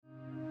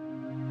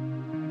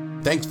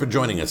Thanks for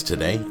joining us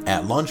today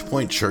at Launch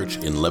Point Church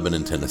in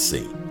Lebanon,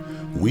 Tennessee.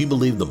 We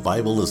believe the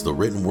Bible is the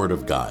written word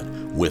of God,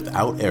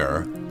 without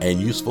error,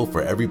 and useful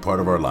for every part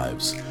of our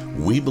lives.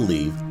 We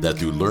believe that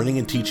through learning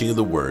and teaching of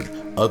the word,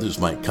 others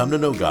might come to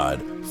know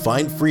God,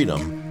 find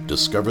freedom,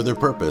 discover their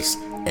purpose,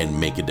 and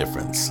make a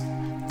difference.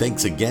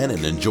 Thanks again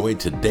and enjoy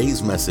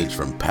today's message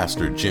from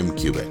Pastor Jim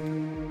Cubitt.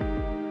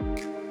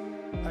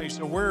 Hey,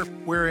 so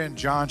we're in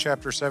John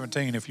chapter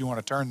 17. If you want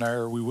to turn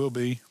there, we will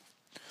be.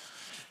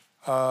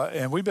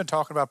 And we've been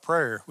talking about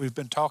prayer. We've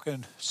been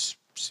talking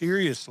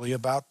seriously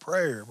about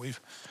prayer. We've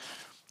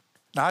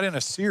not in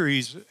a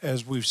series,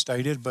 as we've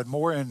stated, but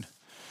more in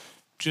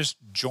just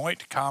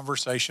joint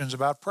conversations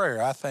about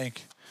prayer. I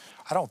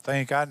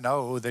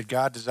know that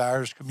God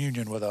desires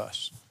communion with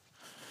us,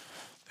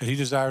 that He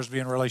desires to be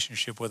in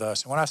relationship with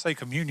us. And when I say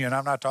communion,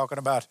 I'm not talking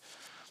about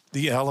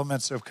the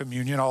elements of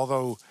communion,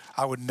 although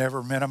I would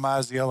never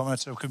minimize the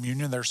elements of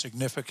communion. They're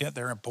significant,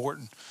 they're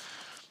important.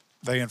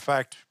 They, in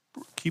fact,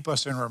 keep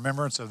us in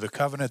remembrance of the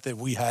covenant that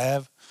we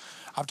have.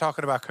 I'm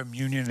talking about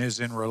communion is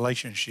in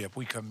relationship.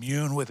 We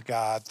commune with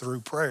God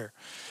through prayer.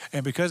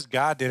 And because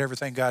God did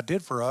everything God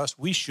did for us,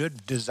 we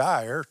should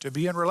desire to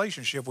be in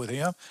relationship with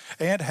Him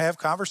and have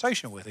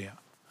conversation with Him.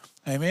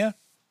 Amen?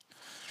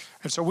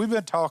 And so we've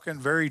been talking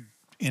very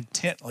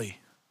intently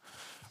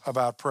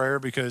about prayer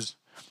because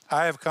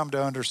I have come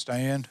to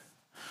understand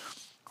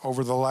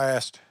over the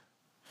last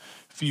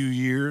few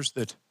years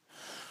that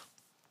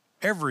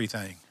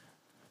everything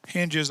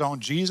hinges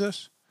on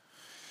Jesus,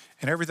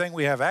 and everything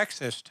we have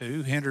access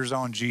to hinges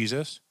on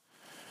Jesus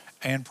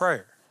and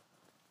prayer.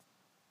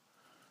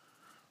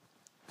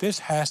 This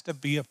has to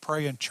be a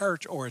praying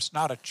church, or it's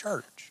not a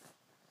church.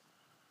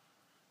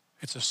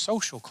 It's a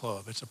social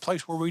club. It's a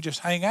place where we just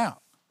hang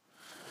out.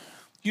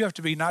 You have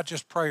to be not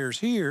just prayers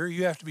here,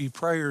 you have to be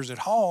prayers at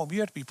home,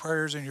 you have to be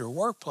prayers in your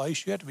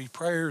workplace, you have to be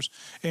prayers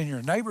in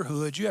your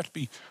neighborhood, you have to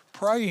be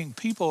praying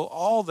people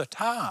all the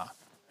time,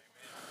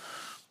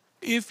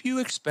 if you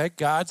expect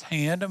God's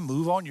hand to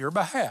move on your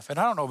behalf. And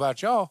I don't know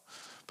about y'all,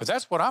 but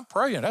that's what I'm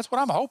praying. That's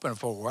what I'm hoping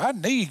for. I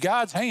need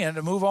God's hand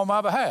to move on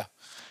my behalf.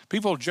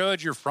 People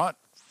judge your front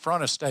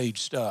of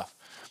stage stuff.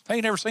 They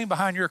ain't never seen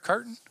behind your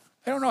curtain.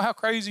 They don't know how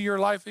crazy your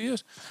life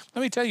is.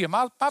 Let me tell you,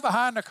 my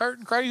behind the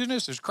curtain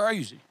craziness is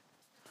crazy.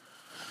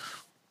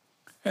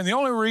 And the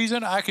only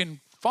reason I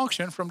can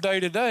function from day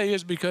to day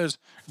is because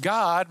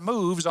God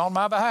moves on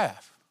my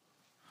behalf.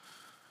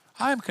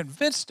 I am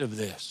convinced of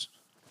this.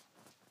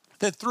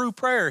 That through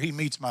prayer, He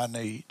meets my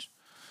needs.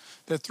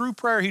 That through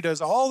prayer, He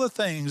does all the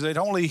things that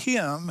only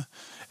Him,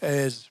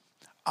 as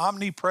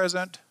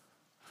omnipresent,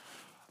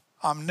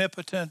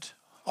 omnipotent,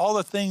 all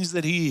the things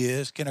that He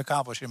is, can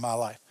accomplish in my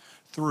life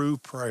through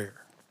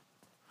prayer.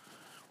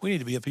 We need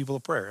to be a people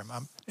of prayer.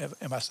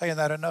 Am I saying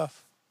that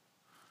enough?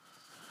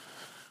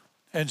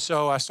 And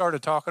so I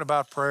started talking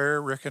about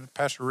prayer.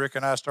 Pastor Rick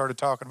and I started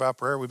talking about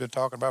prayer. We've been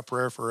talking about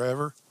prayer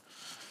forever.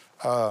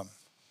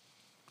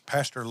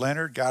 Pastor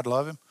Leonard, God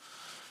love him,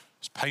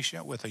 is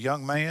patient with a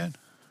young man,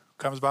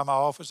 comes by my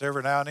office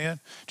every now and then.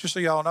 Just so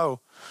y'all know,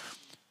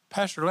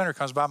 Pastor Leonard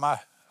comes by my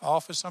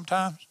office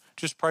sometimes,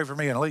 just pray for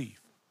me and leave.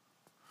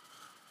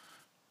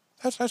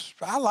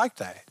 I like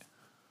that.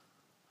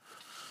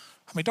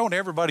 I mean, don't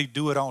everybody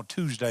do it on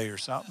Tuesday or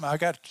something. I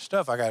got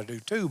stuff I got to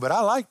do too, but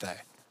I like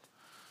that.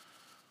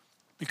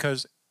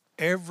 Because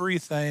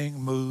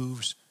everything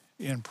moves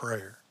in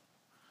prayer.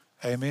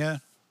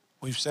 Amen?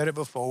 We've said it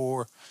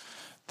before,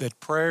 that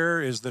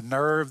prayer is the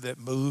nerve that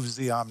moves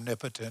the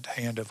omnipotent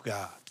hand of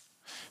God.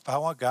 If I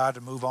want God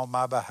to move on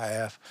my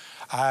behalf,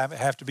 I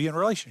have to be in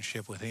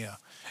relationship with Him.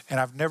 And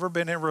I've never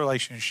been in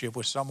relationship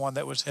with someone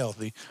that was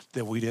healthy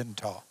that we didn't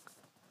talk.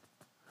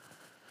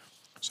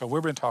 So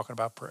we've been talking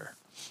about prayer.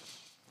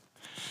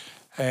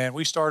 And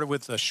we started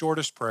with the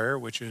shortest prayer,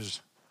 which is,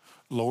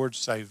 Lord,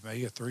 save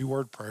me, a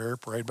 3-word prayer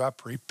prayed by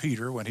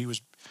Peter when he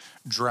was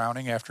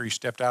drowning after he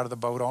stepped out of the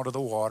boat onto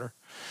the water,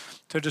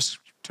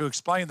 to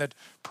explain that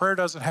prayer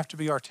doesn't have to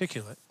be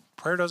articulate.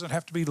 Prayer doesn't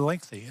have to be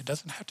lengthy. It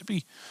doesn't have to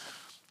be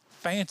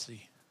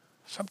fancy.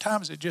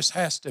 Sometimes it just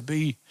has to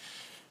be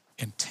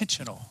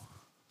intentional,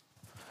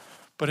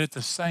 but at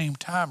the same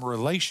time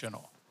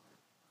relational.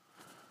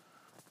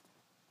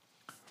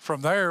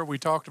 From there, we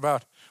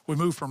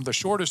moved from the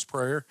shortest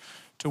prayer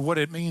to what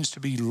it means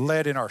to be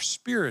led in our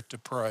spirit to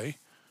pray,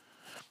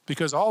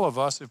 because all of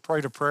us have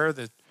prayed a prayer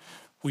that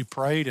we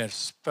prayed and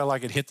it felt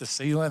like it hit the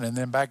ceiling and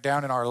then back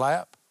down in our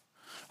lap.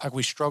 Like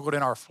we struggled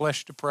in our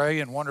flesh to pray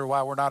and wonder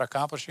why we're not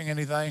accomplishing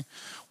anything,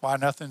 why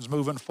nothing's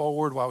moving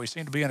forward, why we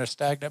seem to be in a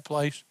stagnant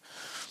place.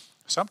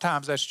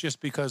 Sometimes that's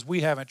just because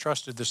we haven't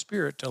trusted the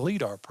Spirit to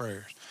lead our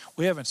prayers.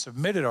 We haven't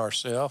submitted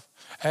ourselves,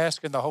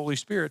 asking the Holy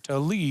Spirit to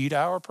lead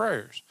our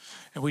prayers.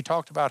 And we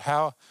talked about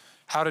how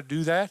to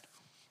do that.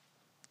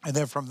 And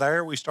then from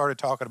there, we started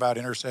talking about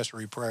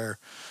intercessory prayer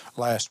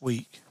last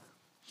week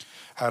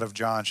out of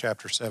John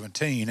chapter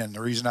 17. And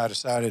the reason I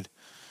decided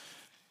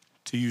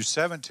to use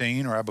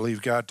 17, or I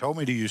believe God told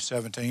me to use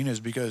 17, is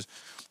because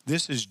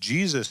this is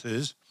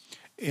Jesus's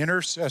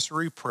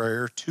intercessory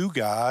prayer to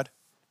God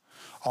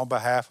on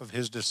behalf of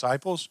His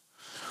disciples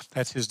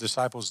That's his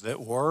disciples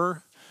that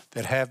were,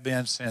 that have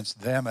been since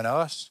them and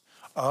us,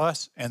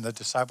 and the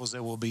disciples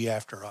that will be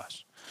after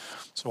us.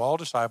 So all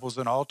disciples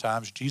in all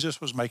times,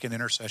 Jesus was making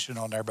intercession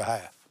on their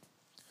behalf.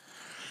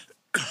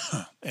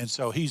 And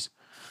so he's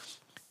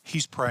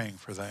praying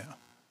for them.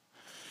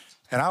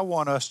 And I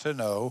want us to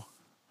know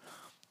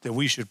that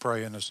we should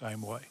pray in the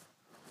same way.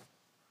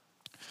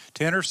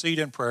 To intercede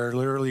in prayer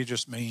literally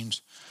just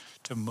means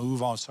to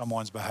move on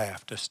someone's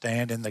behalf, to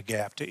stand in the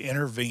gap, to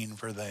intervene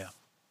for them.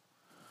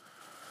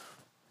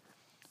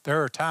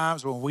 There are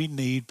times when we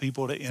need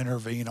people to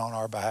intervene on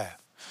our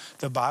behalf.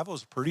 The Bible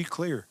is pretty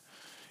clear.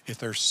 If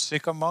they're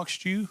sick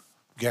amongst you,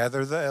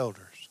 gather the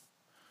elders.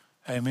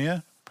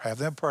 Amen? Have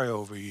them pray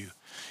over you.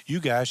 You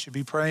guys should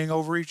be praying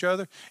over each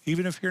other,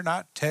 even if you're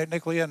not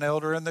technically an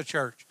elder in the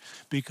church,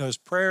 because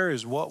prayer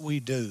is what we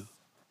do.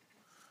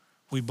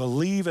 We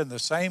believe in the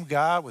same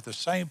God with the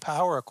same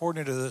power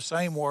according to the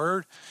same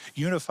word,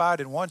 unified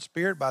in one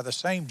spirit by the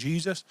same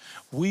Jesus.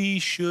 We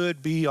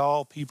should be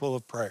all people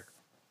of prayer.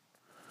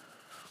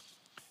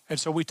 And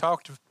so we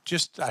talked,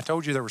 I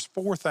told you there was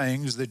 4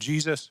 things that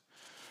Jesus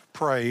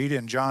prayed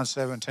in John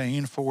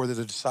 17 for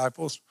the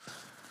disciples.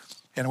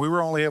 And we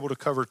were only able to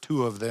cover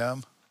 2 of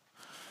them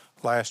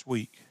last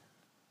week.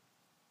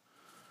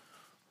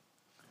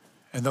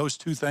 And those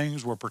 2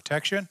 things were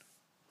protection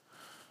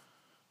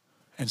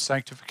and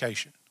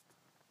sanctification.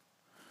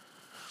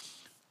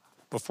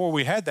 Before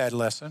we had that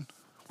lesson,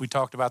 we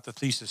talked about the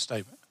thesis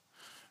statement.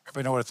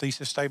 Everybody know what a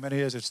thesis statement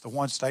is? It's the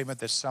one statement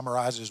that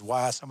summarizes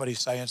why somebody's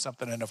saying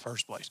something in the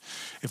first place.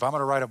 If I'm going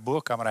to write a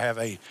book, I'm going to have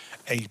a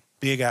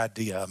big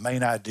idea, a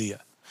main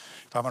idea.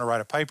 If I'm going to write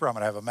a paper, I'm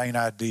going to have a main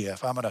idea.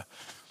 If I'm going to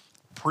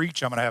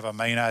preach, I'm going to have a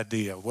main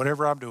idea.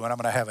 Whatever I'm doing, I'm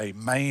going to have a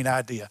main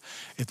idea.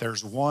 If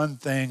there's one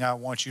thing I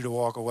want you to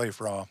walk away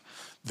from,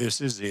 this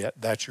is it.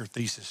 That's your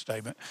thesis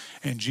statement.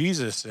 And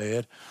Jesus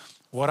said,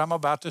 what I'm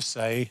about to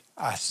say,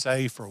 I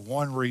say for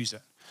one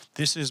reason.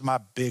 This is my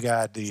big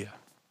idea.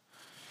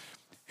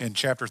 In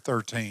chapter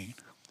 13,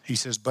 he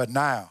says, but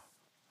now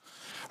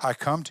I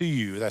come to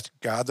you, that's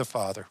God the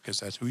Father, because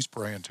that's who he's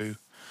praying to.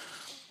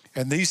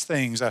 And these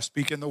things I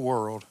speak in the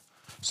world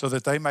so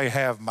that they may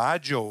have my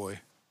joy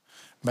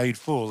made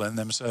full in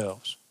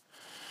themselves.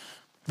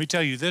 Let me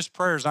tell you, this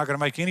prayer is not going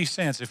to make any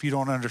sense if you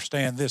don't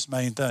understand this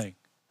main thing.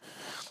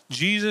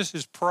 Jesus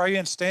is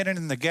praying, standing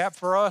in the gap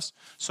for us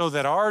so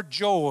that our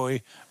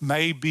joy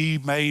may be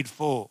made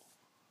full.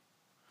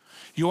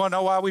 You want to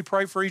know why we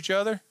pray for each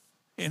other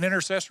in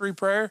intercessory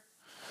prayer?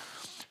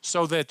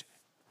 So that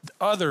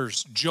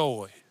others'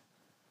 joy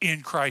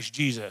in Christ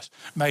Jesus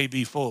may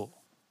be full.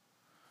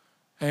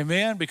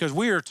 Amen? Because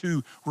we are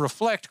to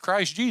reflect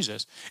Christ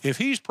Jesus. If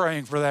he's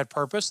praying for that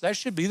purpose, that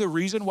should be the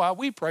reason why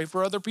we pray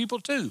for other people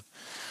too.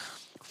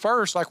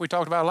 First, like we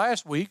talked about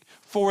last week,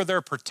 for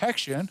their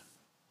protection.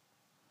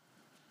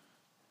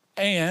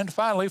 And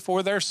finally,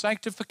 for their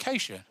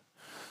sanctification.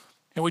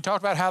 And we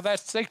talked about how that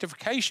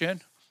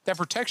sanctification, that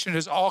protection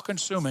is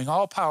all-consuming,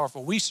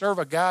 all-powerful. We serve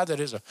a God that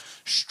is a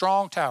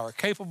strong tower,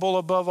 capable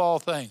above all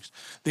things,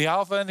 the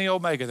Alpha and the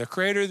Omega, the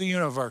creator of the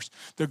universe,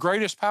 the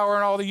greatest power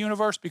in all the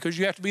universe, because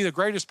you have to be the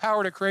greatest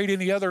power to create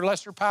any other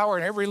lesser power,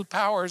 and every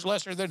power is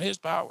lesser than his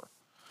power.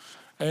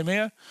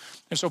 Amen?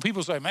 And so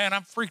people say, man,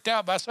 I'm freaked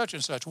out by such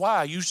and such.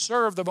 Why? You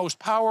serve the most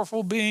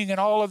powerful being in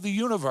all of the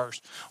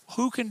universe.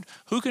 Who can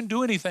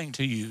do anything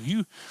to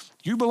you?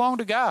 You belong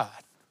to God.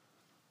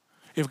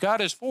 If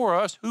God is for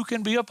us, who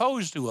can be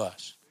opposed to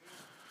us?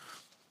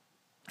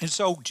 And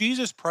so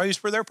Jesus prays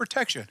for their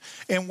protection.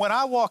 And when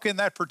I walk in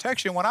that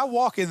protection, when I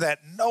walk in that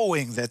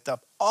knowing that the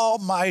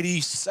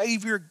Almighty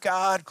Savior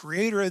God,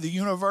 creator of the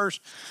universe,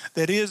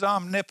 that is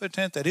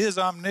omnipotent, that is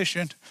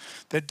omniscient,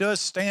 that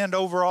does stand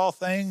over all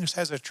things,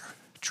 has a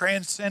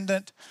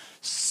transcendent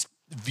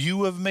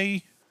view of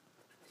me,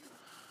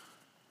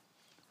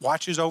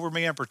 watches over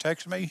me and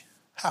protects me,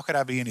 how could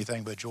I be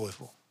anything but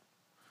joyful?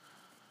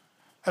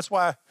 That's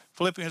why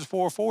Philippians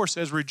 4:4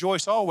 says,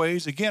 rejoice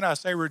always. Again, I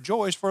say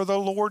rejoice, for the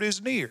Lord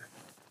is near.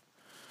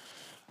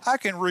 I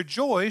can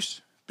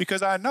rejoice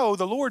because I know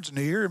the Lord's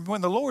near, and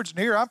when the Lord's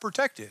near, I'm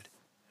protected.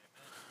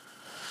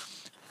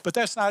 But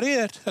that's not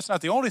it. That's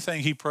not the only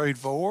thing he prayed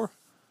for.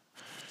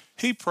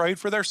 He prayed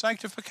for their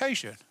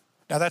sanctification.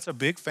 Now, that's a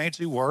big,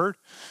 fancy word,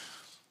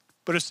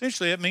 but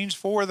essentially it means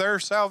for their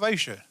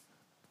salvation,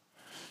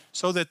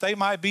 so that they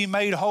might be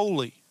made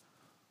holy,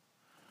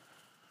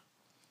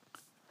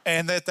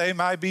 and that they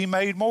might be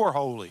made more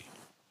holy,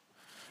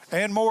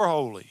 and more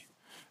holy,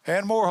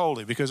 and more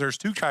holy, because there's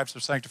 2 types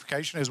of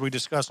sanctification, as we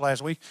discussed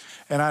last week,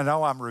 and I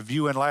know I'm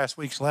reviewing last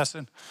week's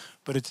lesson,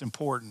 but it's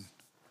important.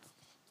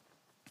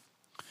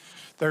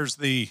 There's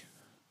the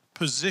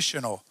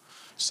positional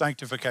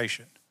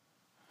sanctification,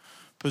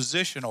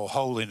 positional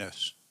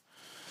holiness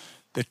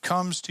that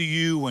comes to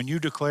you when you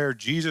declare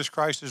Jesus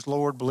Christ is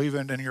Lord,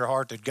 believing in your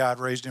heart that God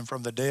raised him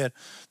from the dead.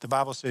 The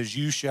Bible says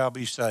you shall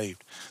be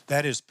saved.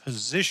 That is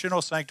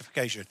positional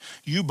sanctification.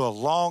 You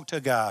belong to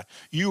God.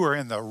 You are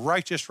in the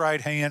righteous right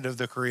hand of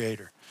the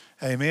Creator.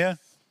 Amen?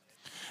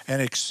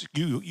 and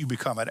you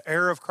become an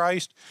heir of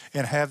Christ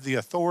and have the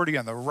authority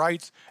and the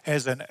rights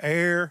as an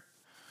heir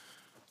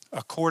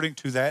according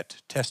to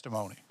that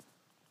testimony.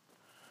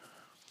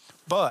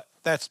 But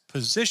that's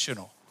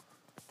positional.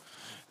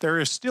 There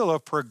is still a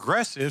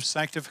progressive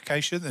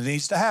sanctification that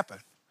needs to happen.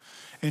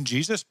 And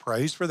Jesus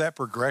prays for that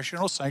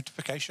progressional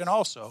sanctification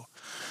also,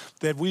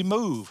 that we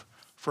move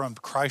from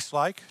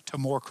Christ-like to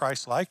more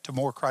Christ-like to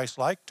more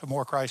Christ-like to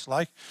more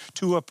Christ-like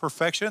to a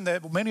perfection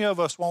that many of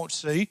us won't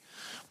see.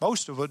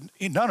 Most of it,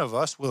 none of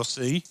us will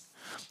see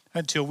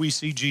until we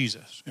see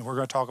Jesus. And we're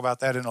going to talk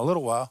about that in a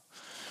little while.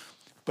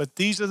 But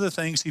these are the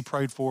things he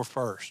prayed for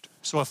first.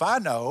 So if I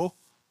know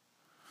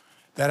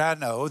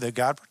that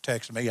God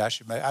protects me,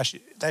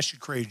 that should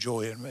create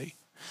joy in me.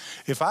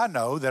 If I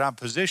know that I'm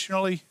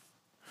positionally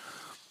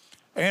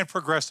and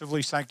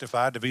progressively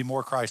sanctified to be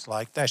more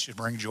Christ-like, that should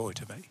bring joy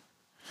to me.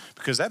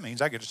 Because that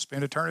means I get to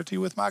spend eternity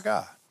with my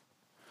God.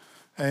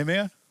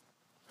 Amen?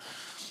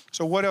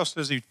 So what else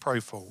does he pray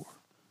for?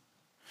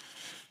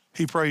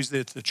 He prays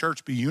that the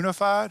church be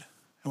unified.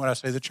 And when I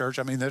say the church,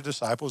 I mean the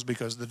disciples,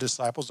 because the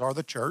disciples are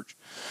the church.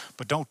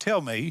 But don't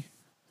tell me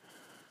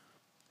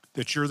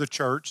that you're the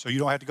church, so you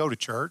don't have to go to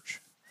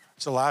church.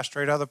 It's a lie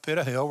straight out of the pit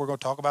of hell. We're going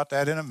to talk about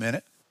that in a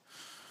minute.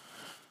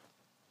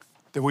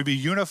 That we be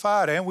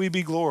unified and we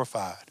be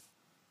glorified.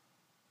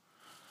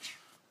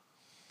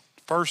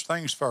 First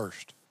things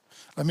first.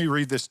 Let me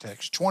read this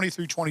text. 20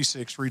 through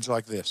 26 reads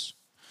like this,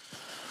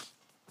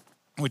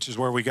 which is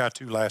where we got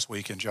to last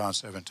week in John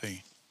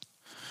 17.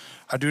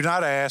 I do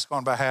not ask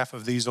on behalf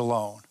of these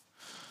alone,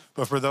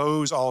 but for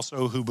those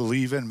also who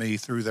believe in me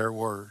through their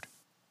word,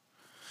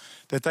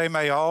 that they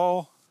may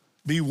all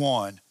be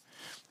one,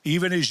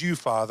 even as you,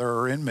 Father,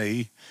 are in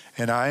me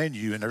and I in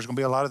you. And there's going to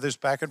be a lot of this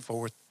back and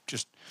forth.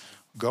 Just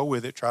go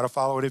with it. Try to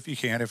follow it if you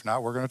can. If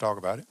not, we're going to talk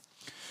about it.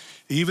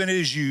 Even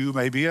as you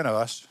may be in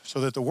us,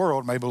 so that the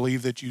world may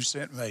believe that you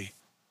sent me.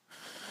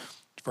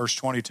 Verse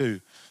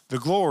 22, the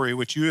glory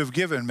which you have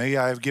given me,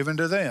 I have given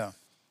to them,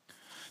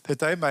 that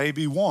they may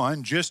be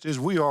one, just as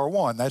we are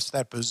one. That's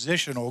that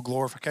positional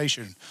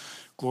glorification.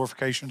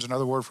 Glorification is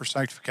another word for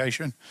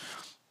sanctification.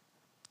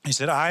 He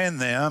said, I in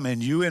them,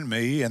 and you in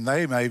me, and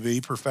they may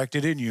be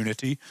perfected in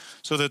unity,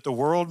 so that the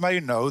world may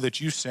know that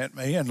you sent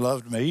me and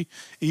loved me,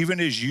 even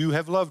as you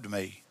have loved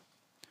me.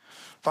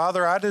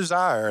 Father, I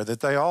desire that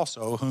they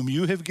also, whom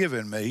you have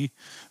given me,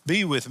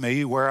 be with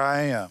me where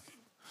I am,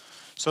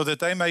 so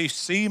that they may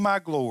see my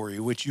glory,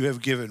 which you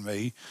have given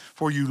me,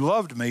 for you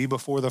loved me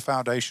before the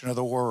foundation of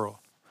the world.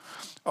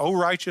 O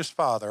righteous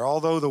Father,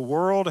 although the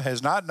world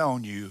has not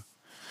known you,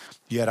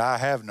 yet I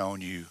have known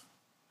you,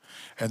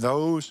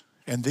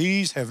 and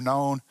these have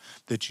known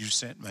that you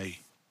sent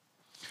me.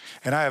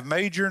 And I have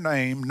made your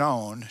name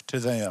known to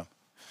them,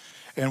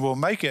 and will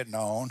make it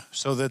known,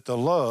 so that the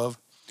love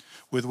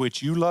with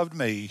which you loved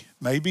me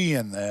may be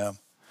in them,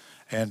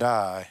 and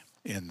I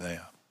in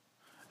them.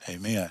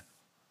 Amen.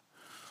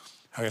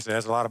 Like I said,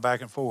 there's a lot of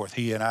back and forth.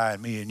 He and I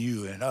and me and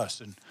you and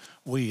us and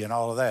we and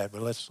all of that.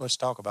 But let's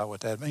talk about what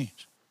that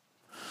means.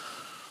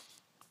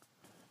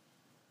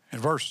 In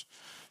verse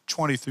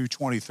 20 through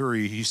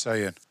 23, he's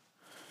saying,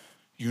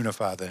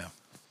 unify them.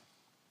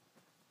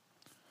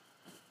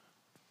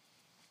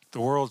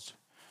 The world's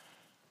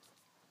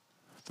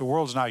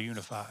not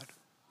unified.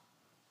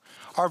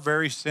 Our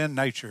very sin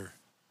nature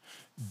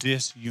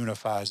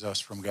disunifies us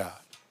from God.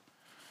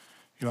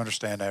 You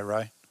understand that,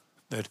 right?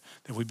 That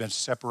we've been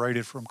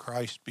separated from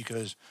Christ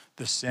because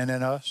the sin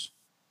in us.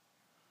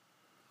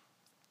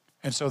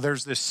 And so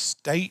there's this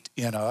state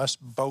in us,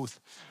 both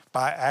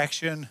by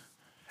action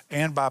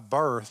and by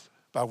birth,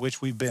 by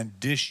which we've been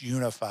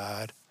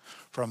disunified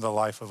from the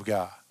life of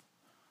God.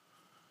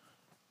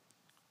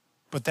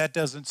 But that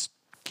doesn't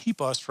keep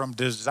us from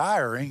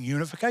desiring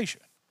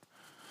unification.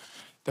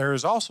 There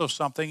is also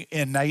something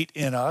innate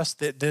in us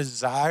that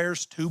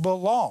desires to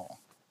belong.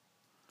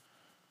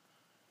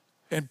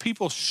 And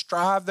people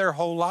strive their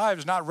whole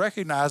lives not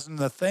recognizing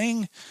the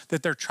thing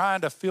that they're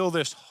trying to fill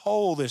this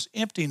hole, this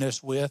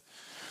emptiness with,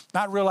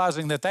 not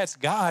realizing that that's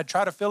God.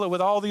 Try to fill it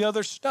with all the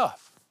other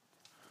stuff.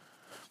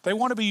 They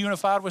want to be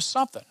unified with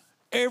something.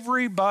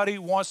 Everybody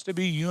wants to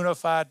be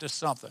unified to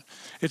something.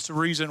 It's the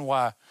reason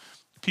why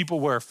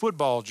people wear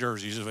football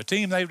jerseys of a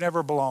team they've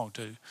never belonged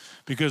to,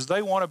 because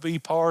they want to be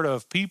part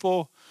of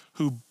people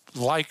who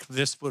like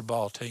this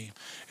football team.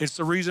 It's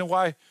the reason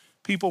why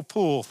people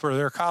pull for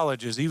their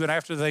colleges even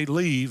after they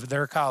leave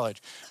their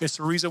college. It's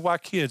the reason why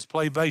kids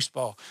play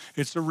baseball.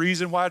 It's the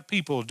reason why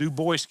people do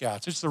Boy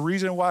Scouts. It's the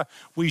reason why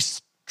we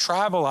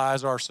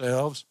tribalize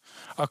ourselves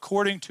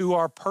according to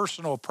our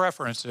personal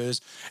preferences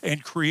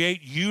and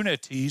create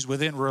unities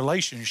within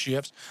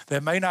relationships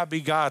that may not be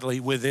godly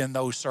within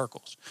those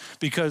circles,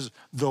 because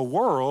the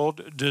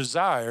world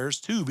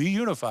desires to be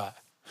unified.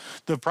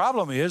 The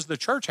problem is the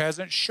church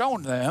hasn't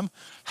shown them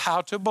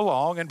how to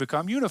belong and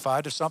become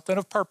unified to something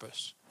of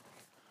purpose.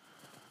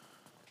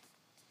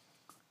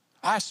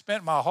 I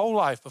spent my whole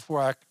life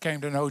before I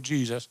came to know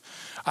Jesus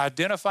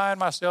identifying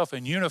myself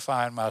and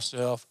unifying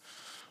myself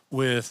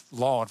with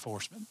law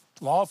enforcement.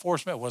 Law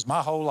enforcement was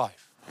my whole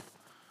life.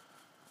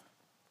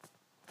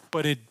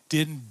 but it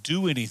didn't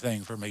do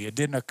anything for me. It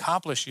didn't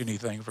accomplish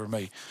anything for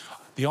me.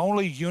 The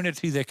only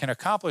unity that can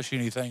accomplish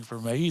anything for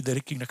me, that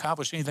it can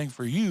accomplish anything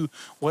for you,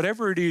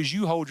 whatever it is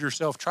you hold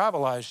yourself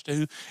tribalized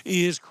to,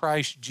 is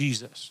Christ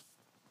Jesus.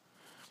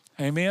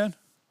 Amen?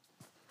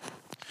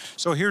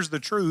 So here's the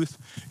truth.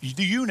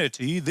 The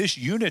unity, this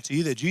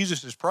unity that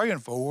Jesus is praying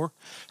for,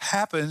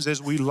 happens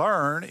as we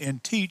learn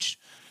and teach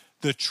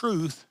the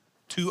truth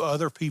to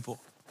other people.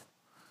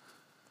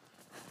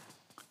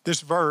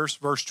 This verse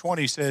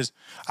 20 says,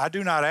 I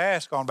do not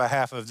ask on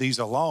behalf of these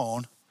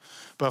alone,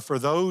 but for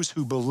those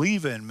who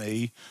believe in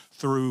me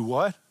through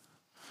what?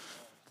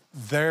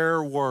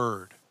 Their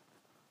word.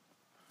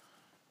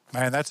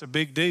 Man, that's a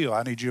big deal.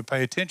 I need you to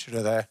pay attention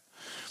to that.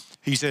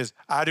 He says,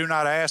 I do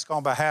not ask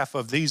on behalf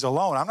of these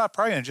alone. I'm not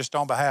praying just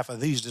on behalf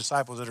of these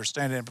disciples that are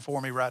standing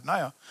before me right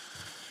now.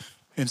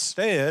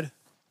 Instead,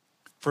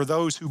 for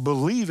those who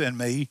believe in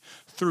me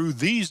through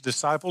these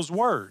disciples'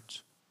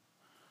 words.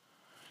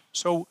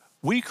 So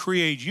we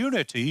create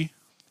unity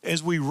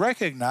as we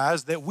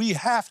recognize that we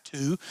have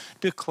to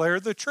declare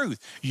the truth.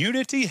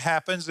 Unity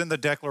happens in the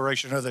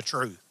declaration of the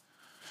truth.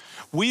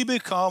 We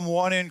become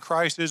one in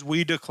Christ as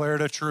we declare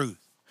the truth.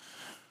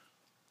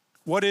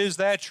 What is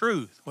that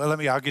truth? Well,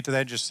 I'll get to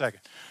that in just a second.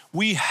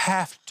 We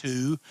have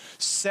to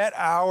set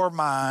our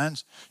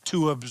minds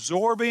to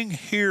absorbing,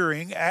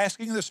 hearing,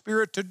 asking the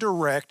Spirit to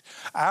direct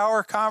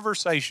our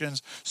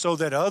conversations so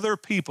that other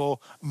people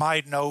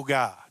might know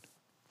God.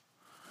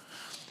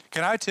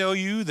 Can I tell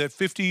you that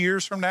 50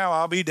 years from now,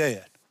 I'll be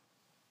dead?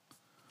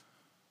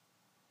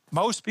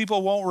 Most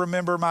people won't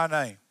remember my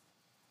name.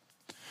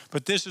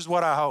 But this is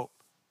what I hope.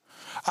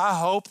 I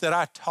hope that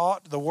I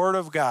taught the Word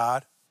of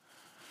God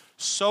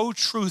so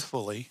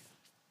truthfully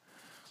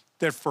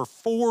that for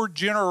 4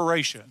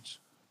 generations,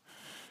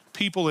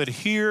 people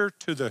adhere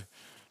to the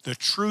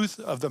truth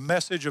of the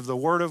message of the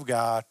Word of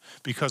God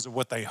because of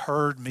what they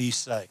heard me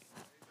say.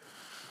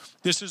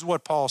 This is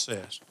what Paul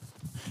says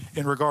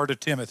in regard to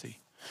Timothy.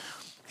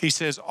 He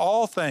says,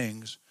 all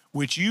things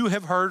which you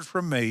have heard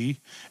from me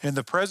in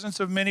the presence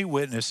of many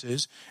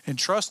witnesses,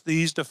 entrust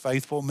these to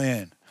faithful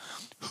men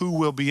who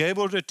will be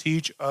able to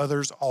teach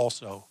others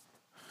also.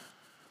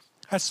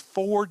 That's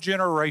 4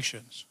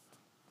 generations.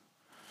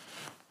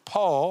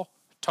 Paul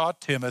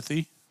taught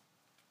Timothy.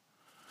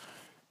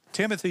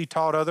 Timothy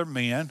taught other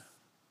men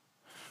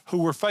who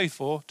were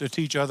faithful to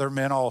teach other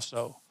men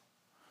also.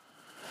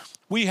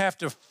 We have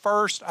to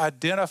first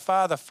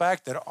identify the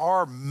fact that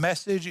our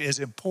message is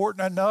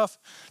important enough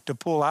to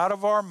pull out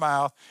of our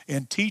mouth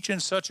and teach in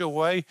such a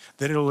way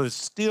that it will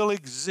still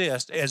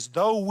exist as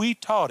though we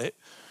taught it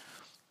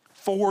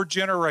 4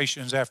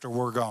 generations after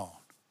we're gone.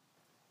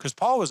 Because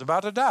Paul was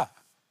about to die.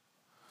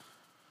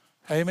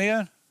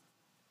 Amen?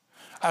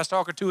 I was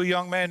talking to a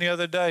young man the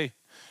other day.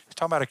 He's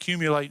talking about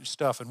accumulating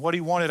stuff and what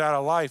he wanted out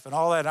of life and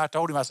all that. And I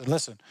told him, I said,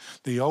 listen,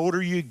 the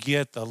older you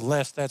get, the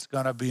less that's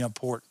going to be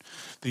important.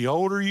 The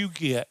older you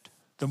get,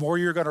 the more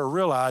you're going to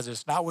realize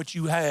it's not what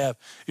you have,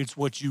 it's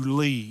what you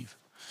leave.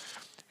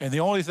 And the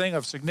only thing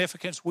of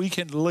significance we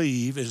can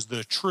leave is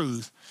the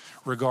truth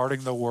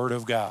regarding the Word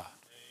of God.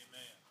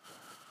 Amen.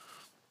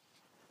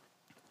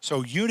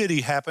 So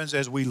unity happens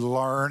as we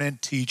learn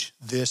and teach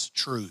this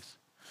truth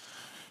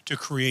to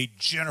create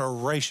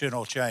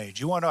generational change.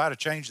 You want to know how to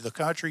change the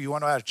country? You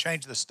want to know how to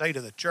change the state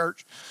of the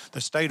church, the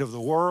state of the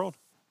world?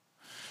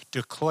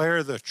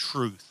 Declare the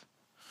truth.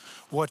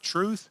 What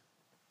truth?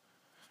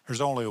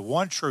 There's only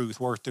one truth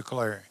worth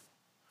declaring.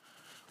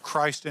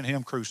 Christ and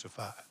Him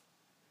crucified.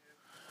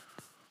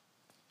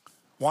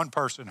 One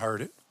person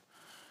heard it.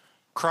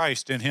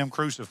 Christ and Him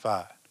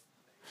crucified.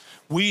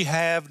 We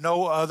have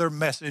no other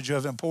message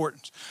of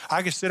importance.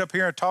 I can sit up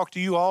here and talk to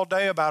you all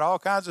day about all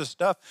kinds of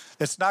stuff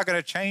that's not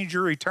going to change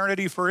your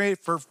eternity for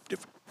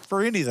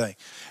anything.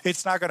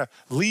 It's not going to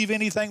leave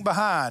anything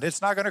behind.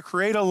 It's not going to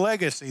create a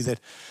legacy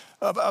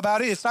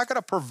about it. It's not going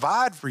to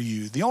provide for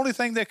you. The only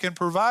thing that can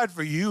provide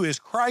for you is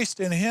Christ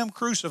and Him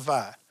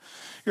crucified.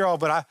 You're all,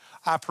 but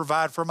I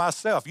provide for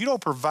myself. You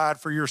don't provide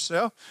for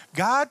yourself.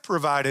 God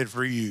provided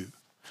for you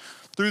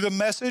through the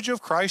message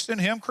of Christ and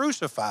Him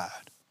crucified.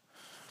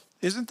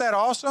 Isn't that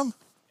awesome?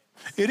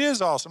 It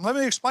is awesome. Let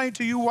me explain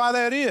to you why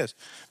that is.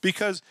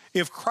 Because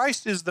if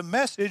Christ is the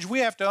message, we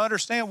have to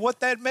understand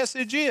what that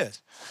message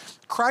is.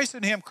 Christ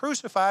and Him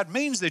crucified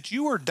means that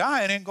you are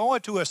dying and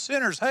going to a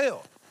sinner's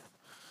hell.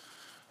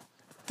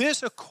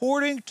 This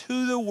according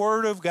to the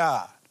Word of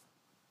God.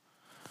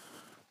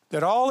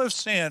 That all have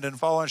sinned and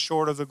fallen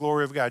short of the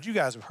glory of God. You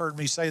guys have heard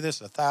me say this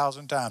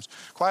 1,000 times.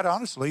 Quite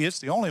honestly, it's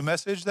the only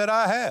message that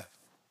I have.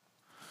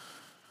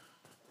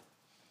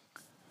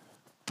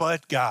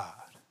 But God,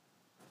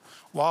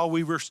 while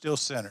we were still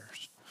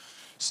sinners,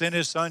 sent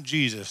His Son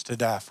Jesus to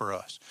die for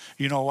us.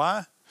 You know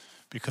why?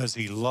 Because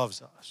He loves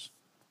us.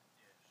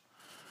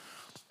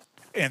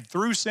 And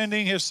through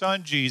sending His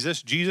Son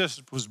Jesus,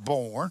 Jesus was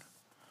born,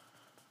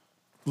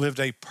 lived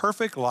a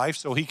perfect life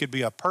so He could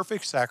be a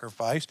perfect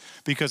sacrifice,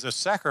 because a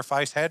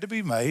sacrifice had to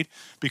be made,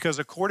 because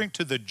according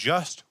to the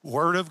just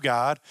Word of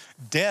God,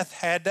 death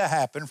had to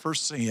happen for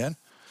sin.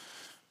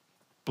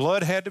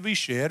 Blood had to be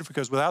shed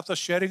because without the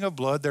shedding of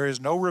blood, there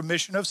is no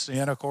remission of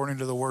sin according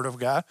to the word of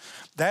God.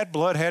 That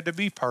blood had to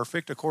be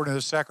perfect according to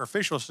the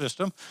sacrificial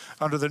system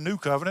under the new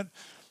covenant.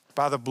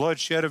 By the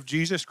bloodshed of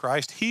Jesus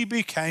Christ, he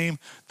became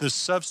the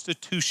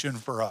substitution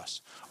for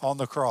us on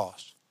the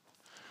cross.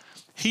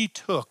 He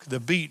took the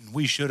beating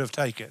we should have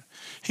taken.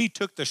 He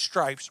took the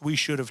stripes we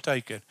should have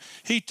taken.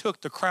 He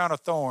took the crown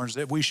of thorns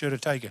that we should have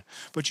taken.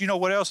 But you know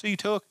what else he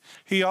took?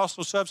 He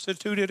also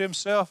substituted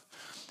himself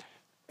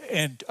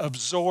and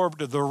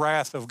absorbed the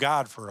wrath of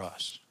God for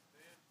us.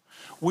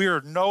 We are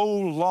no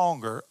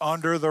longer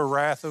under the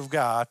wrath of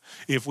God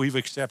if we've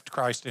accepted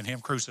Christ and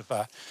him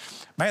crucified.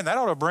 Man, that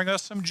ought to bring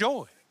us some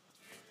joy.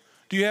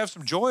 Do you have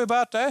some joy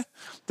about that?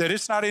 That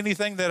it's not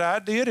anything that I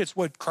did, it's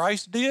what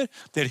Christ did,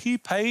 that he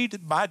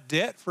paid my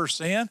debt for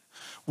sin,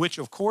 which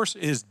of course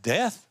is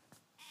death.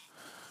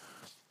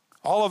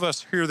 All of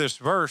us hear this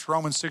verse,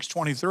 Romans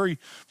 6:23,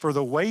 for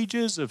the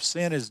wages of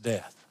sin is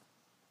death.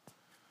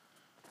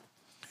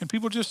 And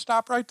people just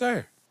stop right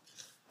there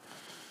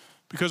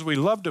because we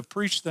love to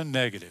preach the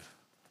negative,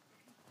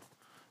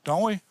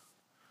 don't we?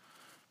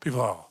 People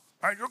are,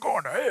 man, you're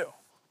going to hell.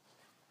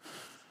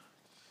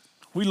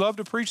 We love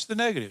to preach the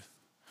negative.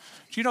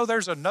 Do you know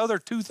there's another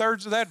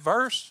 2/3 of that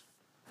verse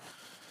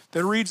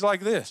that reads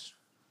like this?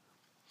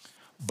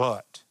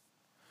 But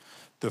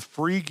the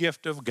free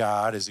gift of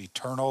God is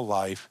eternal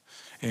life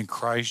in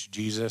Christ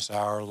Jesus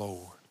our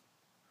Lord.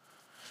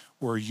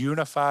 We're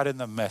unified in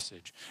the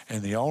message,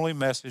 and the only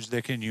message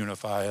that can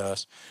unify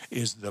us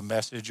is the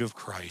message of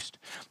Christ.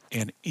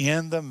 And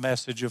in the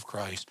message of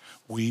Christ,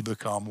 we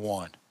become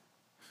one.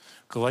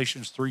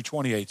 Galatians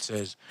 3:28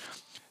 says,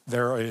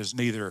 there is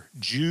neither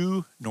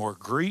Jew nor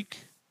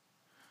Greek.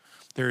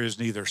 There is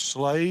neither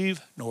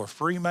slave nor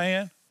free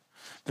man.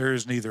 There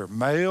is neither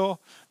male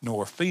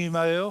nor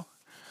female.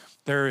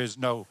 There is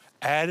no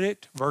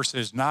addict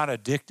versus not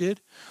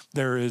addicted.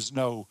 There is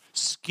no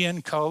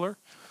skin color.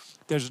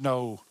 There's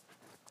no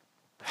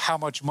how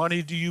much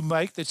money do you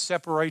make that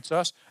separates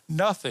us?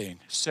 Nothing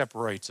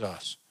separates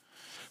us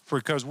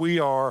because we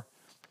are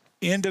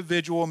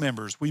individual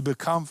members. We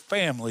become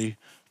family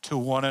to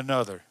one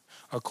another.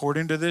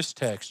 According to this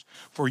text,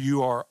 for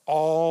you are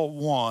all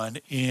one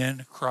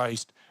in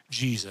Christ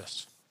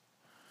Jesus.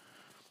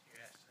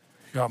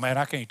 Oh man,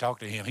 I can't talk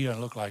to him. He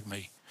doesn't look like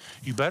me.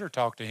 You better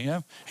talk to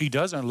him. He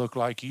doesn't look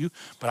like you,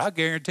 but I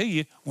guarantee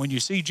you, when you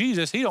see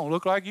Jesus, he don't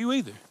look like you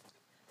either.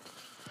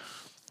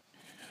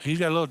 He's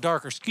got a little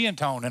darker skin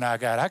tone than I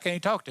got. I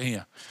can't talk to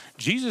him.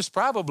 Jesus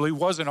probably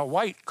wasn't a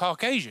white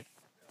Caucasian.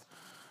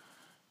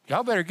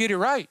 Y'all better get it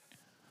right.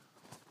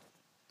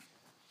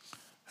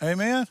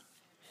 Amen.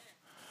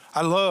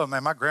 I love,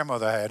 man, my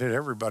grandmother had it.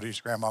 Everybody's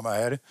grandmama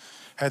had it.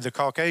 Had the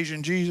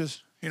Caucasian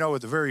Jesus, you know,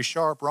 with the very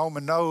sharp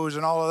Roman nose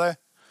and all of that.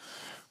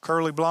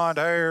 Curly blonde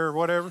hair or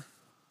whatever.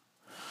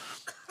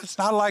 It's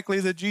not likely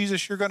the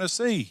Jesus you're going to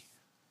see.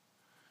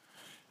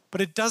 But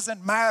it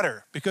doesn't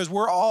matter because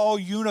we're all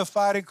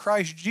unified in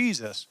Christ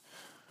Jesus.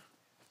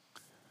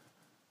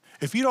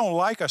 If you don't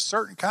like a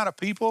certain kind of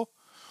people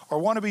or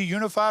want to be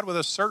unified with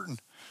a certain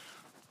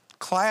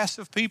class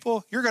of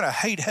people, you're going to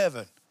hate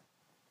heaven.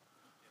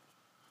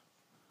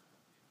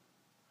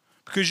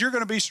 Because you're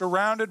going to be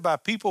surrounded by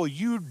people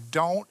you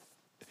don't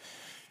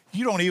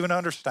even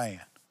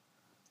understand.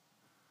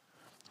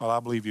 Well, I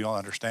believe you'll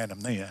understand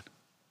them then,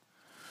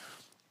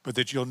 but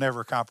that you'll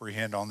never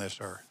comprehend on this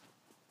earth.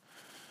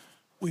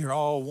 We are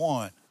all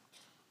one,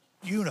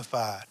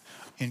 unified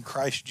in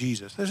Christ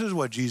Jesus. This is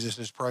what Jesus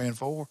is praying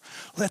for.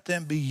 Let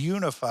them be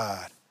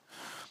unified,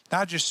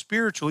 not just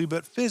spiritually,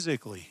 but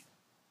physically.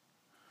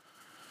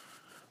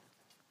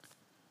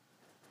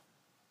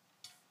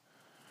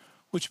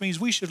 Which means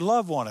we should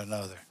love one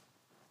another.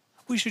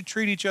 We should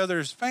treat each other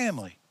as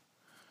family.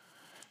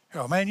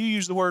 Oh man, you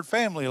use the word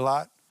family a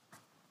lot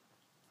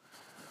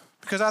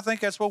because I think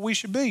that's what we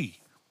should be.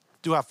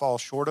 Do I fall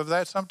short of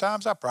that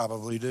sometimes? I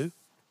probably do.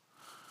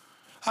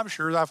 I'm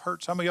sure I've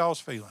hurt some of y'all's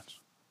feelings.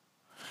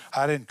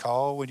 I didn't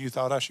call when you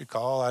thought I should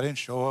call. I didn't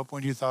show up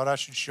when you thought I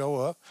should show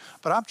up,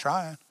 but I'm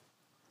trying.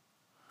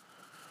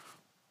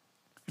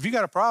 If you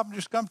got a problem,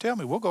 just come tell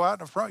me. We'll go out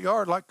in the front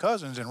yard like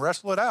cousins and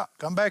wrestle it out.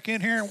 Come back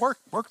in here and work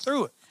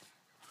through it.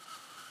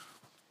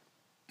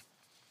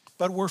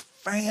 But we're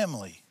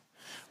family.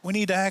 We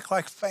need to act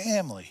like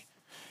family.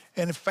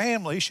 And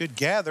family should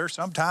gather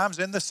sometimes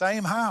in the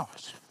same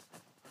house.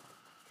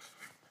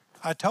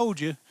 I told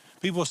you,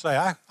 people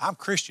say, I'm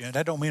Christian.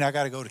 That don't mean I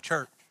got to go to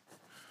church.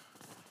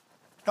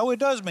 No, it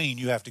does mean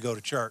you have to go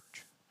to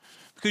church.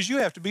 Because you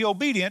have to be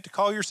obedient to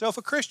call yourself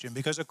a Christian.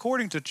 Because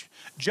according to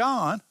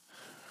John,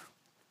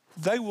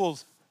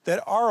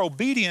 that our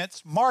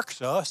obedience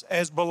marks us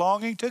as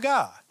belonging to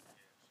God.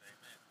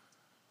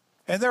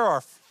 And there are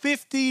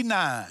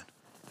 59.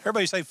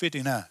 Everybody say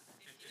 59.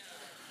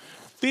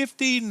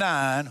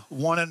 59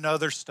 one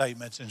another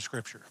statements in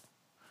Scripture.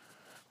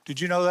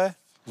 Did you know that?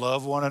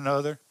 Love one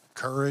another,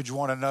 encourage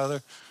one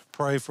another,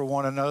 pray for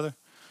one another.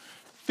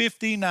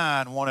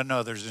 59 one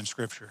another's in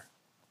Scripture.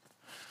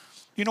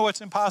 You know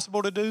what's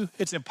impossible to do?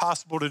 It's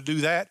impossible to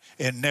do that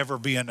and never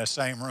be in the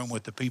same room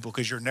with the people,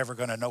 because you're never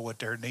going to know what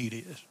their need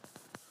is.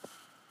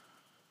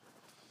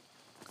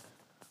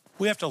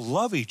 We have to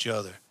love each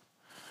other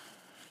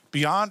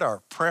beyond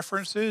our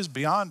preferences,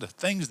 beyond the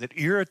things that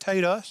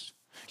irritate us.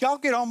 Y'all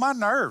get on my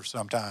nerves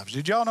sometimes.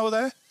 Did y'all know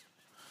that?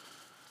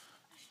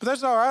 But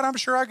that's all right. I'm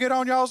sure I get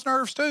on y'all's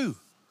nerves too.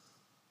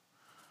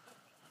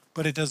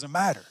 But it doesn't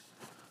matter.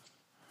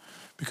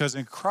 Because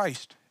in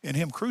Christ, in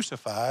Him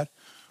crucified,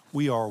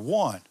 we are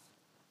one.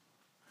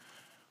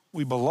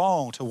 We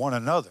belong to one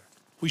another.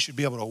 We should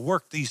be able to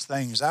work these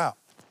things out.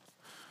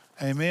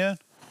 Amen?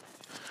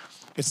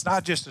 It's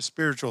not just a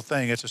spiritual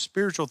thing. It's a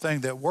spiritual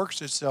thing that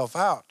works itself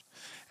out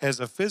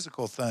as a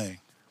physical thing.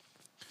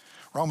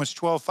 Romans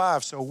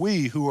 12:5, so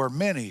we who are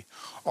many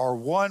are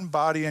one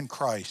body in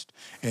Christ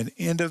and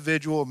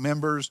individual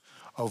members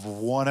of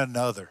one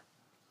another.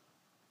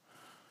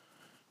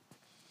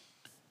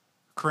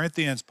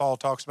 Corinthians, Paul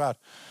talks about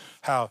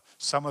how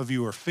some of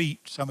you are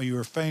feet, some of you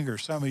are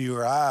fingers, some of you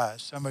are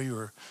eyes, some of you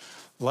are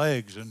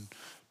legs and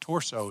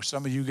torso,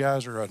 some of you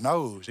guys are a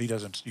nose. He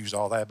doesn't use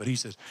all that, but he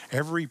says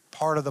every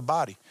part of the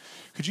body.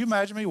 Could you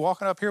imagine me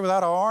walking up here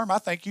without an arm? I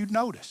think you'd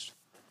notice.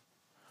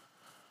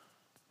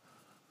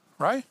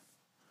 Right?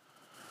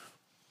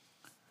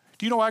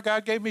 Do you know why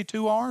God gave me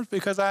 2 arms?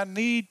 Because I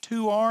need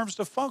 2 arms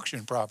to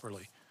function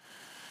properly.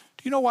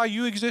 Do you know why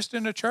you exist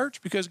in the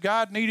church? Because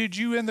God needed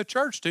you in the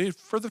church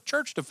for the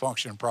church to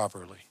function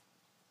properly.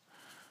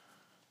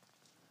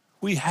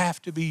 We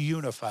have to be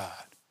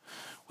unified.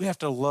 We have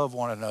to love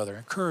one another,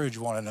 encourage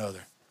one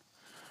another,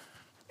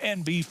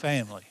 and be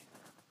family.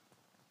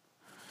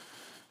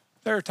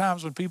 There are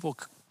times when people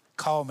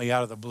call me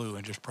out of the blue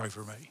and just pray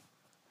for me.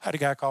 I had a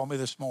guy call me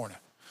this morning.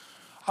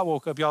 I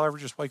woke up. Y'all ever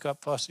just wake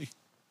up fussy?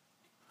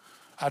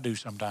 I do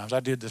sometimes. I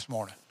did this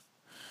morning.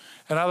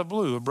 And out of the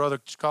blue, a brother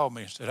called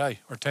me and said, hey,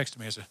 or texted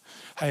me and said,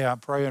 hey, I'm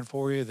praying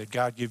for you that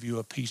God give you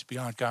a peace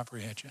beyond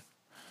comprehension.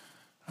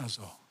 I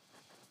said,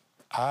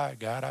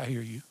 God, I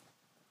hear you.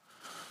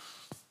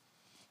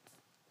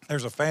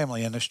 There's a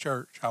family in this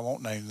church, I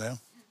won't name them,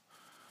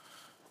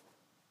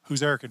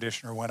 whose air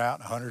conditioner went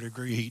out in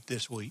 100-degree heat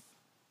this week.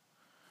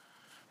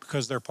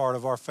 Because they're part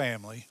of our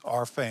family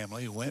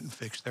went and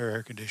fixed their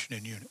air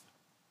conditioning unit.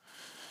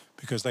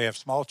 Because they have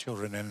small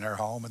children in their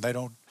home, and they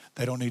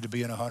don't need to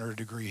be in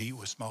 100-degree heat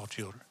with small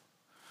children.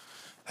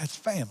 That's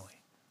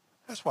family.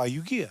 That's why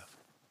you give.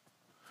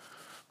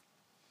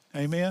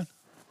 Amen?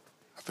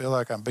 I feel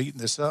like I'm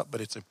beating this up,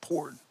 but it's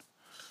important.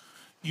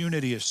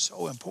 Unity is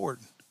so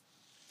important.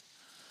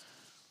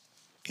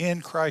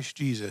 In Christ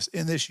Jesus,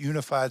 in this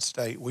unified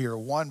state, we are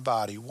one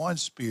body, one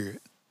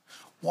spirit,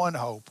 one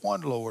hope,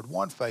 one Lord,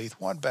 one faith,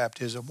 one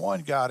baptism,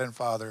 one God and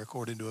Father,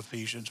 according to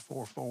Ephesians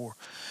 4:4.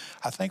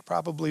 I think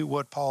probably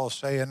what Paul's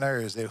saying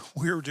there is that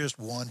we're just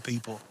one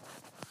people.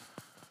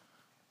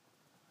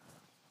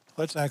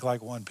 Let's act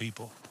like one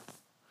people.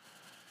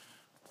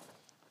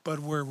 But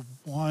we're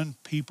one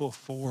people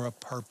for a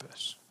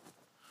purpose.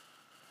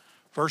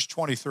 Verse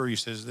 23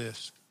 says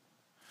this,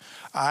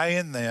 I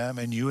in them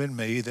and you in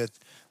me, that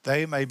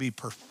they may be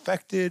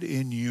perfected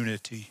in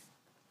unity.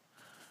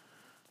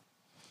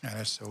 And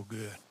that's so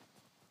good.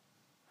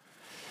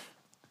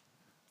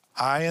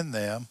 I in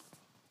them,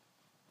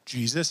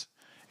 Jesus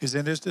is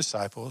in his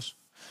disciples,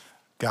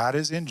 God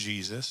is in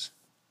Jesus,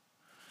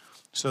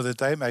 so that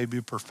they may be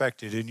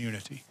perfected in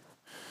unity.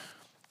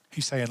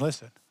 He's saying,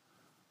 listen,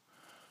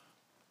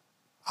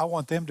 I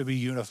want them to be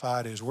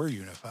unified as we're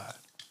unified.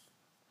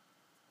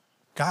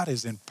 God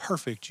is in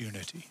perfect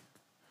unity.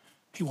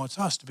 He wants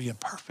us to be in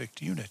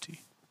perfect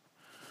unity.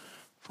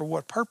 For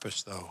what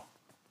purpose, though?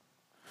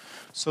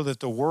 So that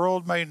the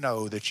world may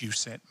know that you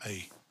sent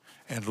me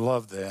and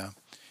loved them,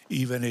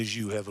 even as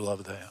you have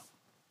loved them.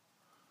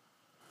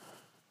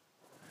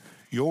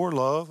 Your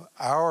love,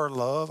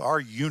 our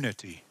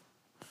unity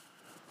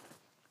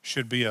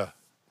should be a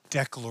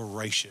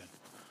declaration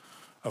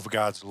of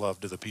God's love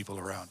to the people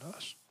around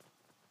us.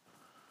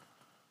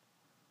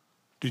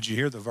 Did you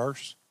hear the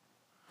verse?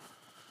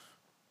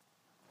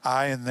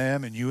 I in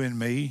them and you in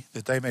me,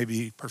 that they may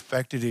be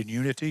perfected in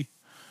unity,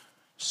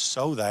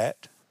 so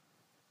that,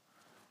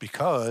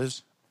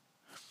 because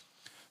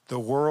the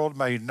world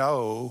may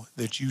know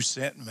that you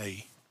sent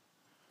me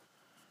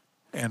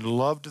and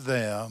loved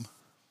them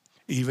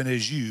even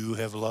as you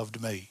have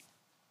loved me.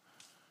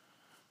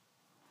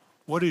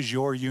 What is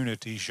your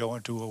unity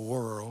showing to a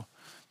world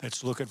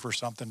that's looking for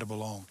something to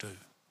belong to?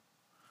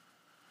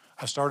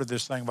 I started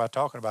this thing by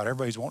talking about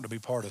everybody's wanting to be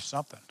part of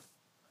something.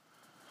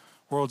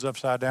 World's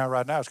upside down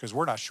right now is because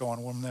we're not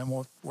showing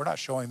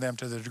them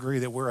to the degree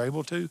that we're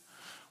able to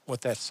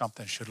what that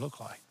something should look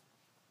like.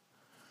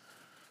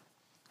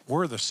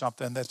 We're the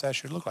something that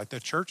should look like. The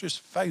church is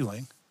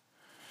failing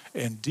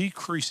and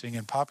decreasing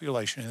in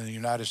population in the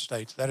United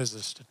States. That is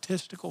a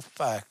statistical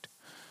fact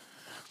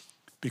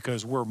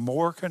because we're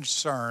more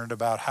concerned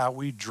about how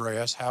we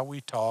dress, how we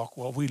talk,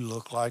 what we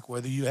look like,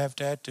 whether you have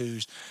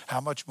tattoos,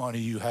 how much money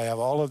you have,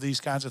 all of these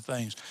kinds of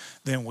things,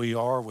 than we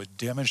are with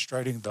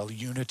demonstrating the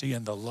unity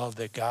and the love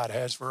that God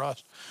has for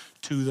us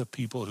to the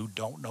people who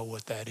don't know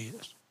what that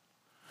is.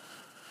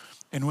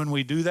 And when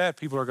we do that,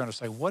 people are going to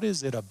say, what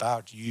is it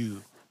about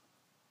you?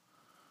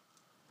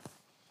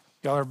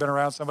 Y'all ever been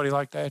around somebody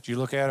like that? You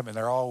look at them and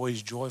they're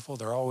always joyful.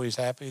 They're always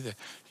happy.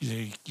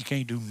 You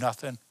can't do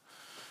nothing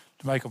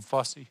to make them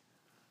fussy.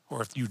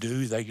 Or if you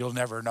do, you'll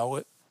never know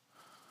it.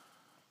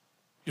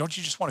 Don't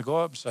you just want to go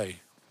up and say,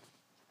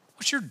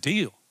 what's your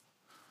deal?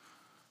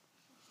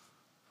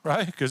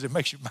 Right? Because it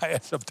makes you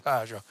mad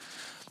sometimes. You're,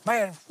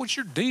 man, what's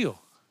your deal?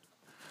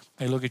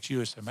 They look at you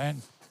and say,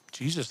 man,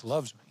 Jesus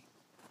loves me.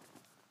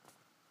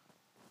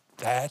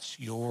 That's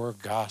your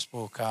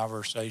gospel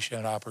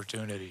conversation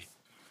opportunity.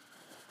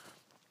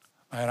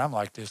 Man, I'm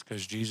like this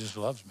because Jesus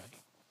loves me.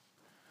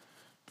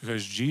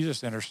 Because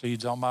Jesus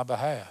intercedes on my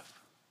behalf.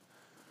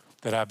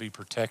 That I be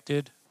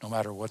protected no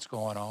matter what's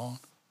going on.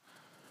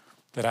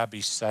 That I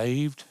be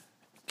saved,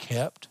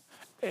 kept,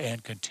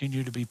 and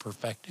continue to be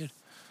perfected.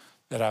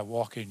 That I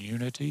walk in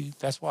unity.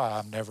 That's why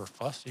I'm never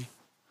fussy.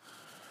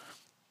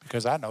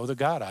 Because I know the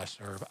God I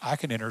serve. I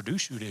can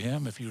introduce you to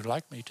him if you'd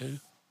like me to.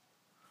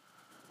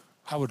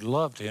 I would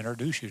love to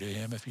introduce you to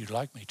him if you'd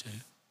like me to.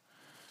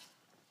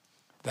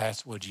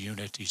 That's what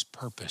unity's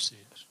purpose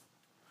is.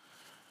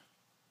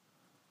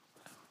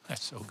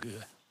 That's so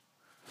good.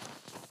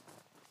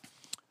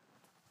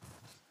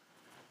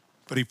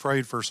 But he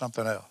prayed for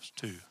something else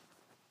too.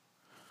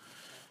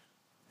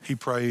 He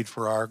prayed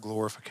for our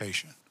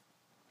glorification.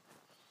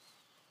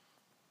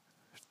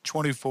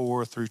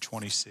 24 through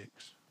 26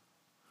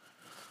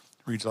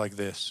 reads like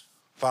this.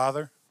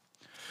 Father,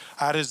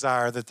 I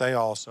desire that they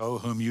also,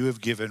 whom you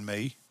have given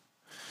me,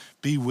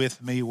 be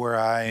with me where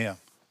I am.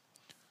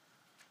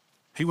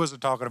 He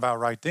wasn't talking about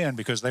right then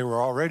because they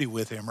were already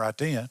with him right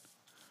then.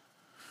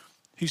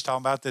 He's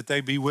talking about that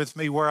they be with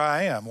me where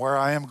I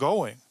am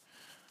going.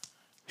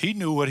 He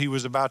knew what he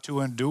was about to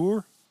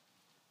endure,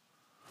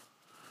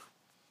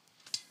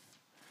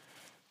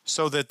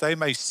 so that they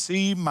may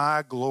see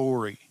my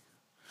glory,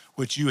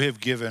 which you have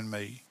given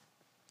me.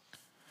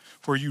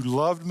 For you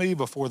loved me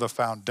before the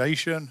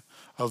foundation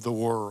of the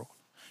world.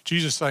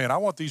 Jesus saying, I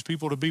want these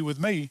people to be with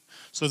me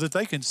so that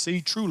they can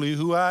see truly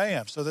who I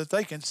am, so that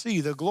they can see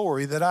the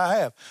glory that I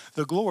have,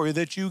 the glory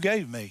that you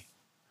gave me,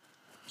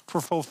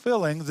 for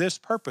fulfilling this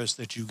purpose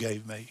that you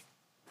gave me.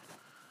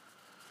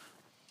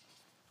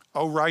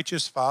 O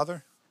righteous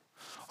Father,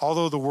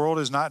 although the world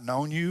has not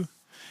known you,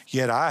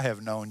 yet I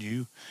have known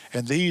you,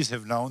 and these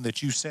have known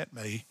that you sent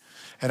me,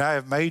 and I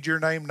have made your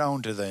name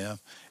known to them,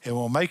 and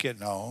will make it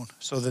known,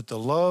 so that the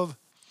love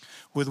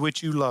with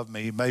which you love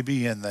me may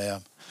be in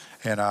them,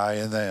 and I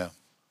in them.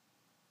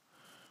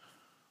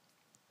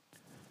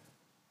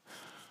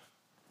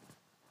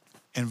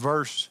 In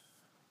verse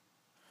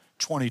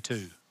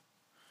 22,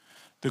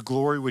 the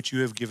glory which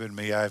you have given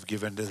me, I have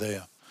given to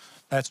them.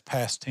 That's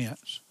past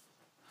tense.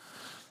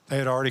 They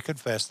had already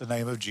confessed the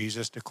name of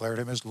Jesus, declared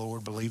him as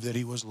Lord, believed that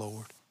he was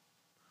Lord.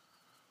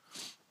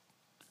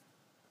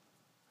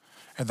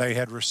 And they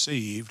had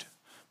received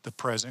the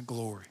present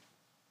glory.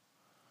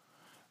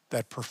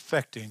 That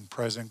perfecting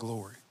present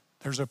glory.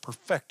 There's a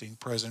perfecting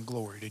present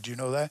glory. Did you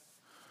know that?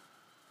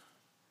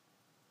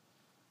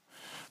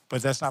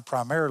 But that's not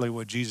primarily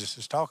what Jesus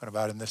is talking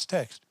about in this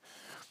text.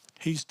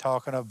 He's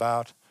talking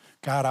about,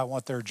 God, I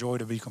want their joy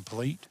to be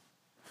complete,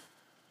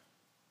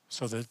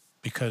 so that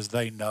because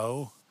they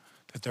know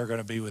that they're going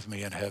to be with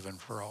me in heaven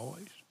for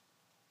always.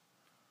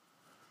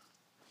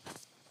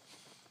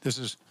 This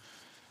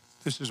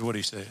is what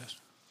he says.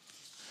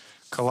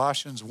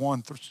 Colossians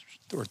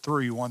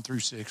 3, 1 through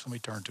 6. Let me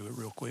turn to it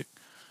real quick.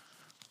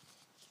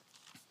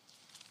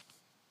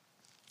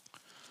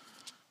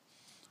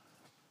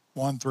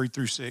 One, 3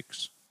 through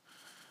 6.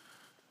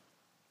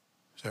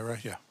 Is that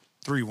right? Yeah.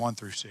 3, 1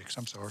 through 6.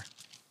 I'm sorry.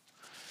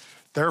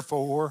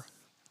 Therefore,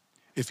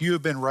 if you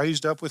have been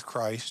raised up with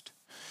Christ,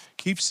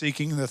 keep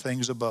seeking the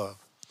things above.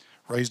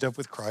 Raised up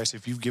with Christ,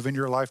 if you've given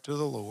your life to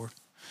the Lord,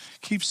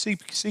 keep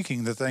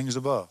seeking the things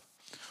above,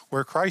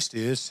 where Christ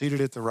is,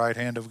 seated at the right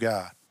hand of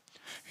God.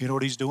 You know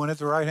what he's doing at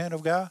the right hand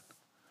of God?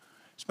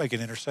 He's making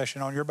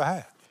intercession on your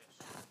behalf.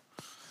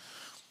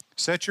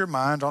 Set your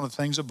mind on the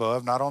things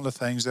above, not on the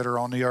things that are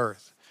on the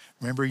earth.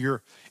 Remember,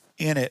 you're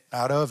in it,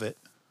 not of it.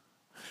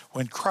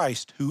 When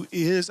Christ, who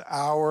is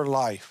our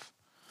life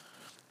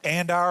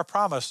and our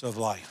promise of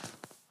life,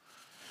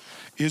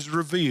 is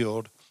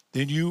revealed,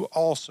 then you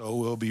also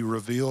will be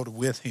revealed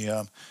with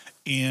him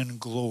in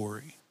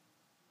glory.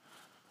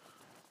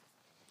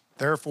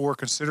 Therefore,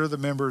 consider the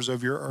members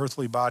of your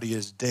earthly body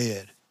as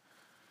dead.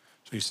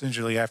 So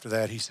essentially after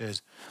that, he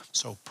says,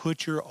 so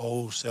put your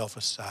old self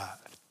aside.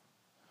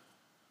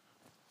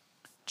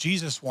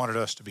 Jesus wanted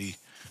us to be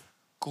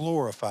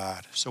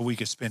glorified so we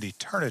could spend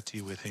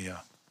eternity with him.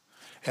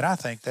 And I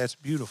think that's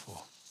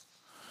beautiful.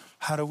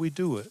 How do we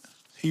do it?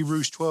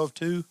 Hebrews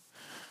 12:2,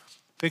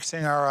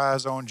 fixing our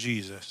eyes on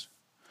Jesus,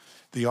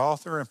 the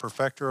author and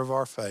perfecter of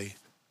our faith,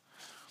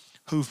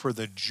 who for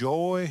the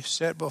joy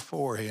set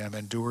before him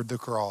endured the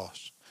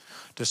cross,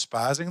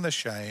 despising the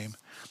shame,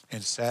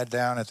 and sat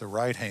down at the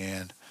right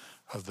hand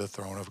of the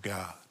throne of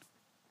God.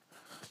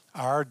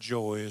 Our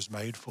joy is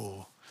made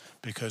full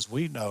because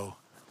we know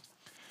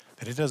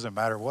that it doesn't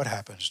matter what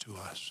happens to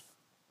us.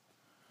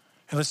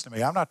 And listen to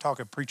me, I'm not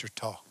talking preacher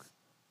talk.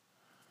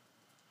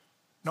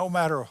 No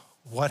matter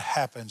what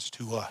happens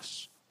to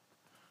us,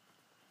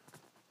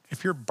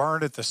 if you're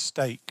burned at the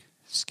stake,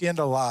 skinned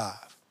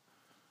alive,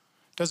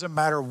 doesn't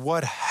matter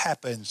what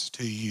happens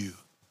to you.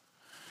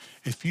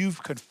 If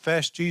you've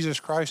confessed Jesus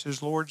Christ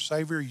as Lord and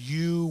Savior,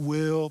 you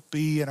will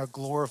be in a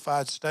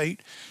glorified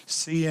state,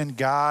 seeing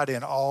God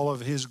in all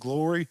of his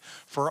glory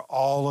for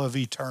all of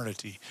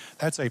eternity.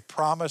 That's a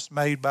promise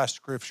made by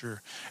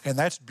Scripture, and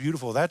that's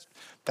beautiful.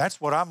 That's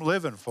what I'm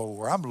living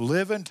for. I'm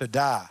living to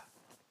die.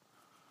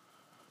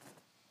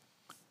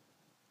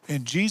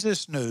 And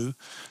Jesus knew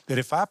that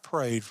if I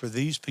prayed for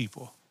these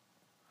people,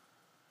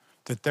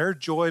 that their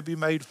joy be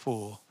made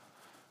full,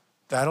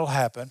 that'll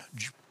happen.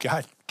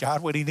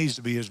 God, what he needs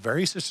to be is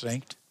very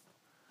succinct.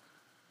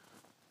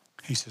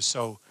 He says,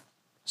 so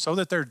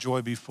that their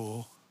joy be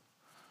full,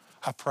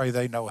 I pray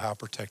they know how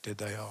protected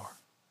they are.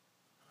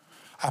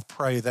 I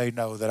pray they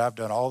know that I've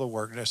done all the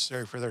work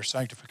necessary for their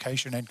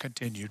sanctification and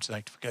continued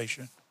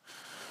sanctification.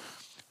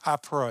 I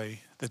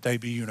pray that they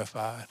be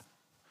unified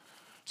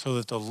so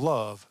that the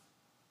love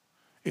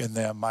in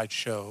them might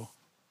show.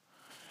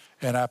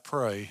 And I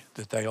pray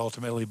that they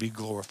ultimately be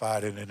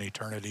glorified in an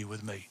eternity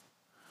with me.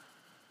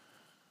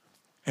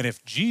 And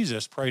if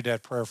Jesus prayed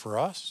that prayer for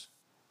us,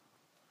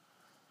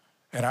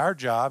 and our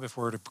job, if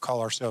we're to call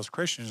ourselves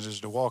Christians,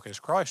 is to walk as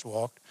Christ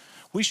walked,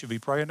 we should be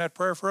praying that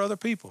prayer for other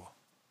people.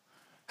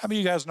 How many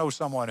of you guys know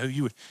someone who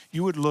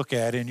you would look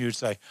at and you'd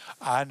say,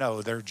 I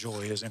know their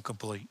joy isn't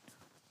complete?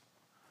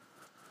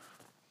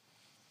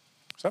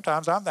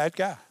 Sometimes I'm that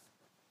guy.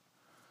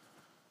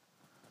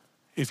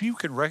 If you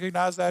can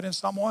recognize that in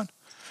someone,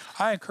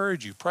 I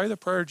encourage you, pray the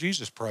prayer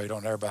Jesus prayed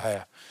on their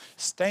behalf.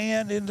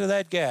 Stand into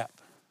that gap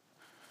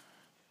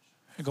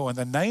and go, in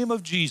the name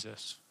of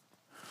Jesus,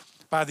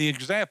 by the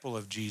example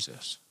of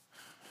Jesus,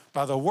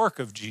 by the work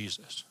of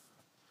Jesus,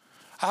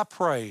 I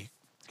pray,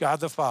 God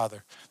the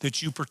Father,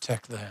 that you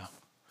protect them,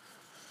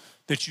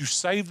 that you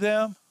save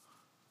them,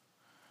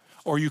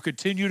 or you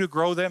continue to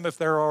grow them if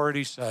they're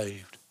already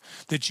saved,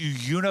 that you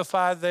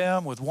unify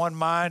them with one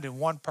mind and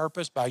one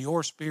purpose by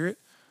your Spirit,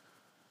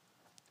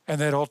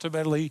 and that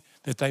ultimately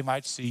that they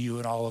might see you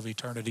in all of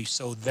eternity,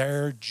 so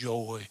their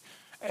joy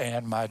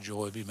and my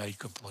joy be made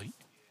complete.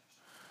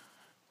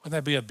 Wouldn't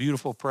that be a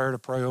beautiful prayer to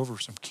pray over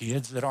some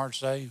kids that aren't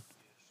saved?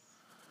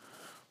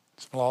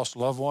 Some lost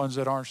loved ones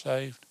that aren't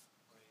saved?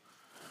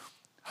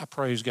 I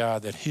praise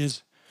God that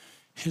his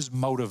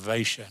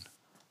motivation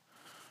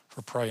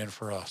for praying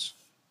for us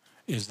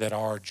is that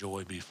our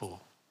joy be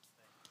full.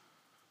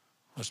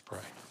 Let's pray.